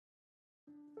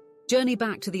Journey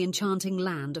back to the enchanting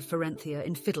land of Ferenthia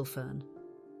in Fiddlefern.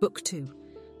 Book 2.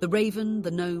 The Raven,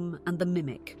 the Gnome, and the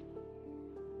Mimic.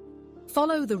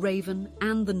 Follow the Raven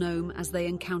and the Gnome as they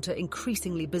encounter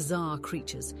increasingly bizarre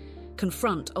creatures,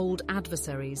 confront old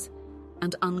adversaries,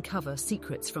 and uncover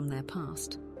secrets from their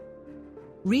past.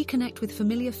 Reconnect with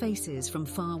familiar faces from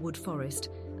Farwood Forest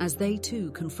as they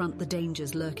too confront the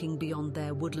dangers lurking beyond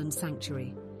their woodland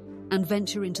sanctuary, and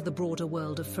venture into the broader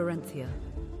world of Ferenthia.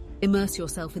 Immerse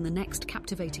yourself in the next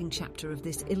captivating chapter of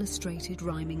this illustrated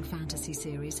rhyming fantasy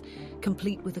series,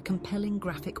 complete with a compelling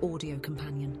graphic audio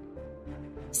companion.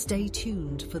 Stay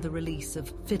tuned for the release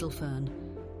of Fiddlefern,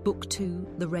 Book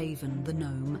 2, The Raven, the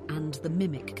Gnome, and the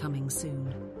Mimic coming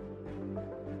soon.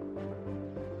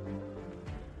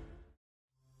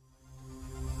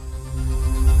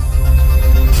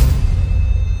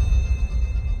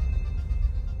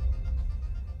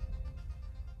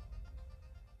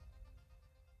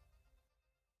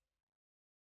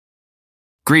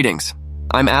 Greetings,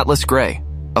 I'm Atlas Gray,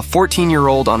 a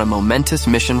 14-year-old on a momentous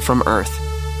mission from Earth.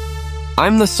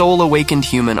 I'm the sole awakened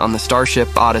human on the Starship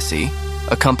Odyssey,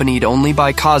 accompanied only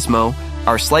by Cosmo,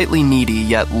 our slightly needy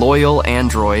yet loyal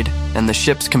android, and the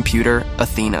ship's computer,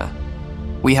 Athena.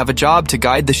 We have a job to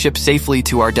guide the ship safely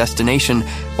to our destination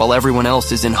while everyone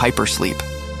else is in hypersleep.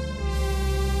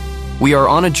 We are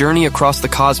on a journey across the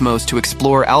cosmos to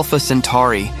explore Alpha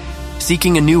Centauri,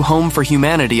 seeking a new home for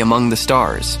humanity among the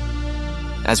stars.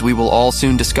 As we will all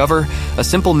soon discover, a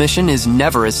simple mission is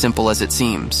never as simple as it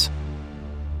seems.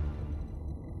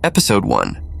 Episode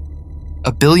 1.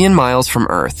 A Billion Miles from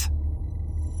Earth.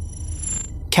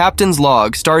 Captain's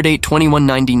Log, Stardate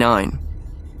 2199.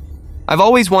 I've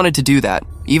always wanted to do that,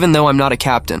 even though I'm not a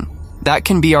captain. That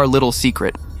can be our little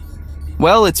secret.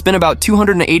 Well, it's been about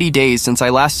 280 days since I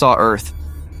last saw Earth,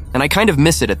 and I kind of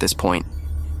miss it at this point.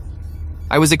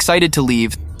 I was excited to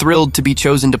leave, thrilled to be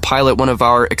chosen to pilot one of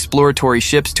our exploratory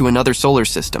ships to another solar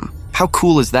system. How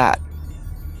cool is that?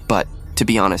 But, to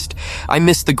be honest, I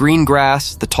miss the green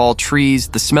grass, the tall trees,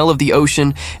 the smell of the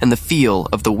ocean, and the feel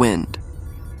of the wind.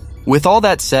 With all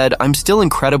that said, I'm still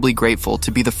incredibly grateful to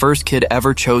be the first kid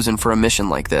ever chosen for a mission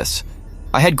like this.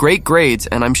 I had great grades,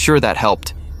 and I'm sure that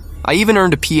helped. I even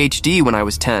earned a PhD when I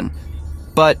was 10.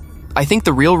 But I think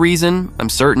the real reason, I'm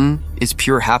certain, is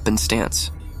pure happenstance.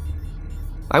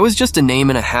 I was just a name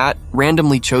in a hat,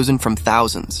 randomly chosen from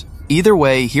thousands. Either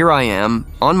way, here I am,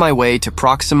 on my way to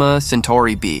Proxima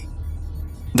Centauri b.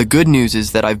 The good news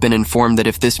is that I've been informed that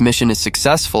if this mission is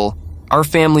successful, our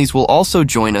families will also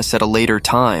join us at a later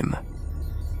time.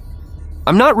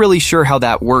 I'm not really sure how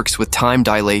that works with time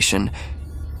dilation.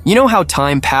 You know how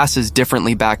time passes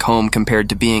differently back home compared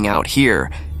to being out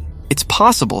here? It's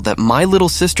possible that my little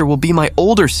sister will be my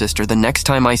older sister the next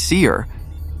time I see her.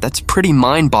 That's pretty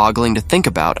mind-boggling to think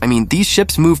about. I mean, these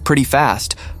ships move pretty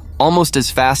fast, almost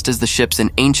as fast as the ships in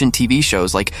ancient TV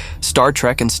shows like Star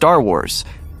Trek and Star Wars.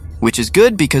 Which is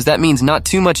good because that means not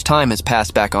too much time has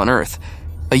passed back on Earth.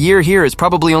 A year here is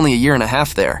probably only a year and a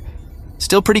half there.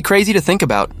 Still pretty crazy to think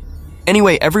about.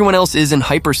 Anyway, everyone else is in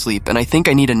hypersleep and I think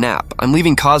I need a nap. I'm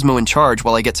leaving Cosmo in charge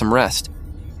while I get some rest.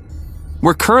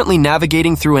 We're currently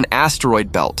navigating through an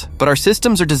asteroid belt, but our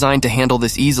systems are designed to handle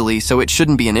this easily, so it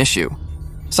shouldn't be an issue.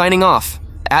 Signing off,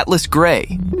 Atlas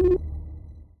Gray.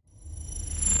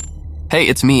 Hey,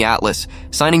 it's me, Atlas,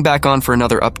 signing back on for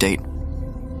another update.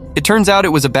 It turns out it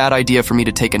was a bad idea for me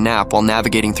to take a nap while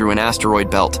navigating through an asteroid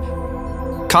belt.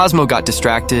 Cosmo got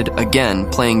distracted, again,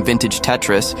 playing vintage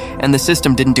Tetris, and the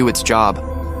system didn't do its job.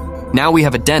 Now we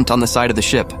have a dent on the side of the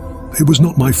ship. It was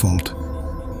not my fault.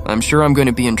 I'm sure I'm going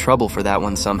to be in trouble for that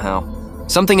one somehow.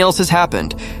 Something else has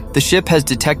happened. The ship has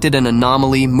detected an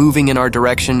anomaly moving in our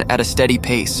direction at a steady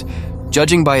pace.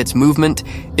 Judging by its movement,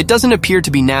 it doesn't appear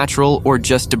to be natural or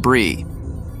just debris.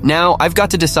 Now, I've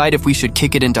got to decide if we should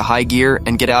kick it into high gear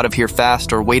and get out of here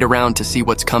fast or wait around to see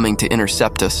what's coming to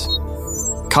intercept us.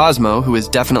 Cosmo, who is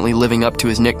definitely living up to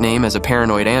his nickname as a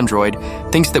paranoid android,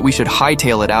 thinks that we should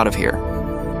hightail it out of here.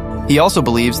 He also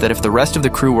believes that if the rest of the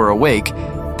crew were awake,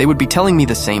 they would be telling me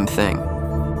the same thing.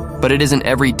 But it isn't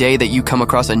every day that you come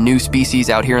across a new species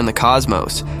out here in the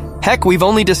cosmos. Heck, we've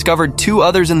only discovered 2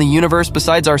 others in the universe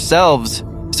besides ourselves,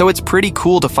 so it's pretty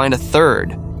cool to find a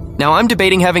third. Now, I'm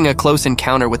debating having a close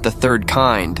encounter with the third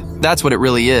kind. That's what it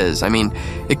really is. I mean,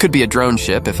 it could be a drone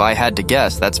ship. If I had to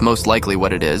guess, that's most likely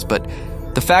what it is, but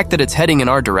the fact that it's heading in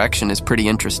our direction is pretty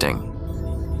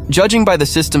interesting. Judging by the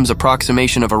system's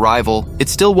approximation of arrival, it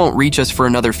still won't reach us for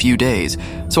another few days,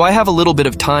 so I have a little bit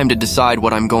of time to decide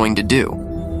what I'm going to do.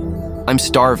 I'm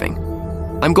starving.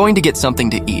 I'm going to get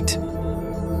something to eat.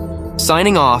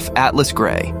 Signing off, Atlas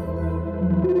Gray.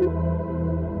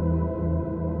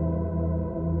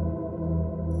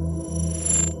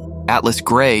 Atlas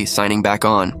Gray signing back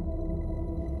on.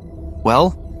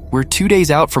 Well, we're 2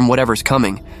 days out from whatever's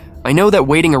coming. I know that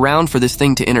waiting around for this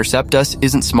thing to intercept us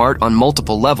isn't smart on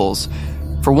multiple levels.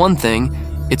 For one thing,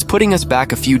 it's putting us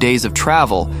back a few days of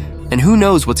travel, and who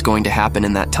knows what's going to happen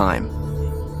in that time.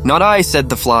 Not I, said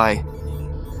the fly.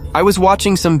 I was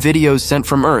watching some videos sent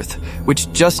from Earth,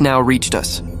 which just now reached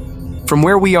us. From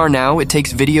where we are now, it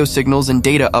takes video signals and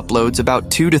data uploads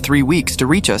about 2 to 3 weeks to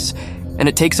reach us, and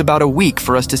it takes about a week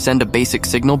for us to send a basic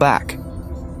signal back.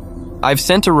 I've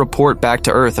sent a report back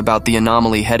to Earth about the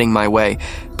anomaly heading my way,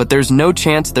 but there's no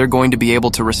chance they're going to be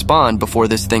able to respond before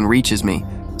this thing reaches me.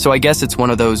 So I guess it's one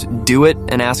of those do it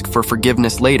and ask for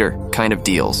forgiveness later kind of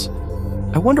deals.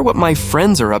 I wonder what my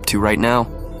friends are up to right now.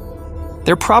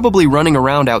 They're probably running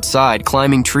around outside,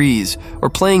 climbing trees, or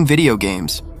playing video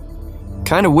games.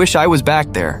 Kinda wish I was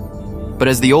back there. But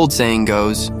as the old saying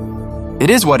goes, it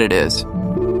is what it is.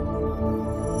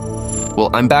 Well,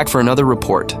 I'm back for another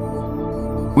report.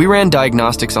 We ran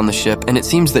diagnostics on the ship, and it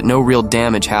seems that no real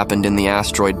damage happened in the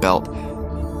asteroid belt.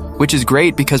 Which is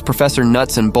great because Professor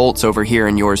Nuts and Bolts over here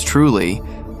and yours truly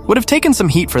would have taken some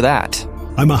heat for that.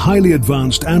 I'm a highly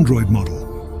advanced android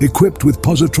model, equipped with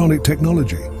positronic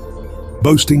technology,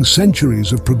 boasting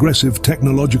centuries of progressive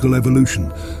technological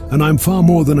evolution, and I'm far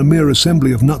more than a mere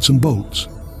assembly of nuts and bolts.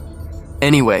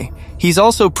 Anyway, he's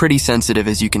also pretty sensitive,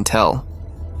 as you can tell.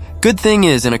 Good thing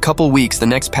is, in a couple weeks, the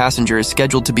next passenger is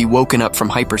scheduled to be woken up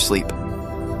from hypersleep.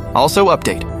 Also,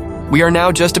 update. We are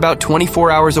now just about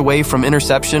 24 hours away from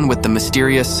interception with the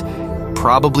mysterious,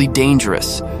 probably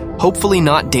dangerous, hopefully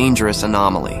not dangerous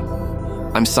anomaly.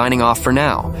 I'm signing off for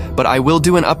now, but I will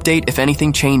do an update if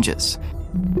anything changes.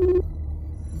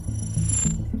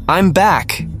 I'm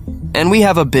back, and we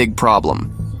have a big problem.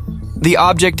 The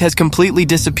object has completely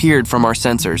disappeared from our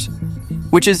sensors,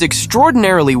 which is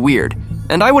extraordinarily weird,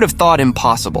 and I would have thought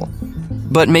impossible.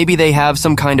 But maybe they have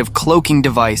some kind of cloaking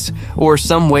device or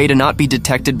some way to not be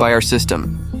detected by our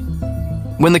system.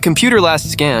 When the computer last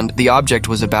scanned, the object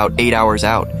was about 8 hours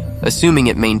out, assuming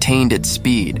it maintained its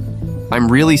speed.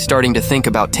 I'm really starting to think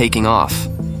about taking off.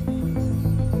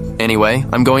 Anyway,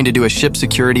 I'm going to do a ship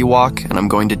security walk, and I'm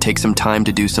going to take some time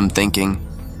to do some thinking.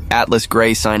 Atlas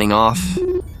Gray signing off.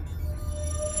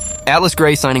 Atlas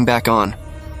Gray signing back on.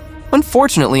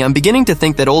 Unfortunately, I'm beginning to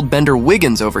think that old Bender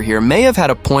Wiggins over here may have had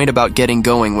a point about getting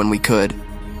going when we could.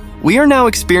 We are now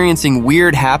experiencing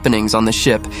weird happenings on the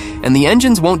ship, and the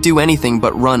engines won't do anything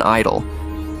but run idle.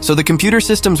 So the computer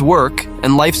systems work,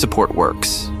 and life support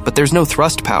works, but there's no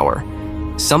thrust power.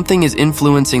 Something is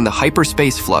influencing the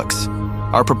hyperspace flux.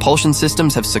 Our propulsion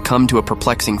systems have succumbed to a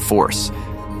perplexing force.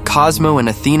 Cosmo and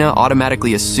Athena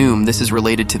automatically assume this is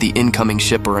related to the incoming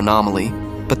ship or anomaly,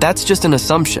 but that's just an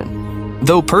assumption.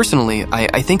 Though personally,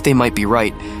 I think they might be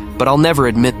right, but I'll never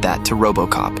admit that to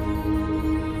RoboCop.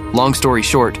 Long story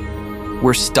short,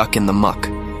 we're stuck in the muck.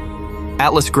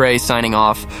 Atlas Gray signing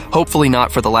off, hopefully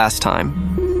not for the last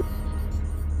time.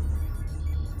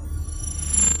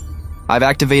 I've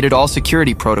activated all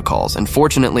security protocols, and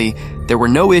fortunately, there were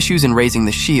no issues in raising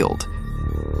the shield.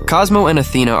 Cosmo and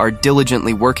Athena are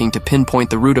diligently working to pinpoint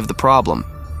the root of the problem.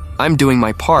 I'm doing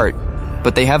my part,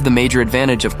 but they have the major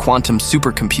advantage of quantum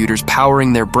supercomputers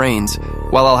powering their brains,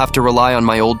 while I'll have to rely on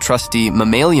my old trusty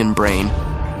mammalian brain.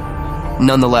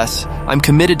 Nonetheless, I'm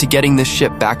committed to getting this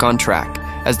ship back on track,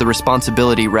 as the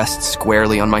responsibility rests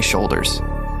squarely on my shoulders.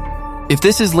 If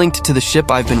this is linked to the ship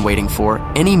I've been waiting for,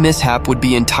 any mishap would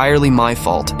be entirely my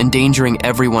fault, endangering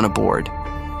everyone aboard.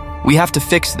 We have to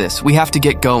fix this. We have to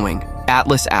get going.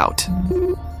 Atlas out.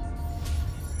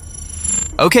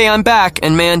 Okay, I'm back,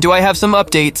 and man, do I have some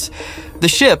updates. The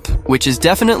ship, which is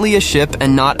definitely a ship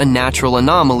and not a natural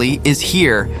anomaly, is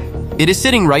here. It is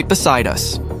sitting right beside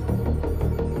us.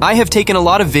 I have taken a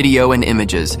lot of video and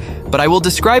images, but I will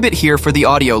describe it here for the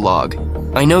audio log.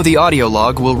 I know the audio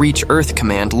log will reach Earth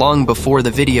Command long before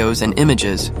the videos and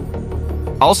images.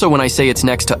 Also, when I say it's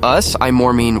next to us, I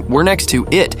more mean we're next to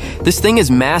it. This thing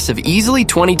is massive, easily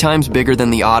 20 times bigger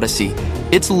than the Odyssey.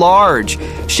 It's large,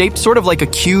 shaped sort of like a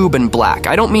cube and black.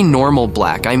 I don't mean normal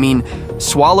black, I mean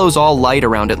swallows all light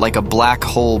around it like a black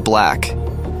hole black.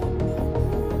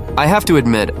 I have to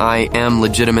admit, I am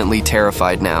legitimately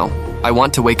terrified now. I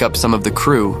want to wake up some of the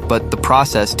crew, but the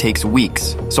process takes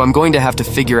weeks, so I'm going to have to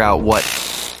figure out what...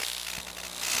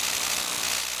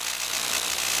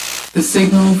 The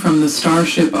signal from the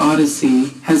Starship Odyssey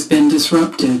has been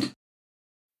disrupted.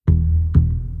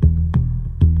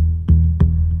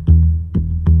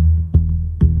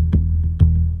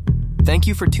 Thank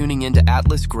you for tuning in to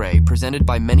Atlas Gray, presented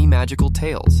by Many Magical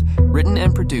Tales, written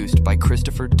and produced by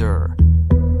Christopher Durr.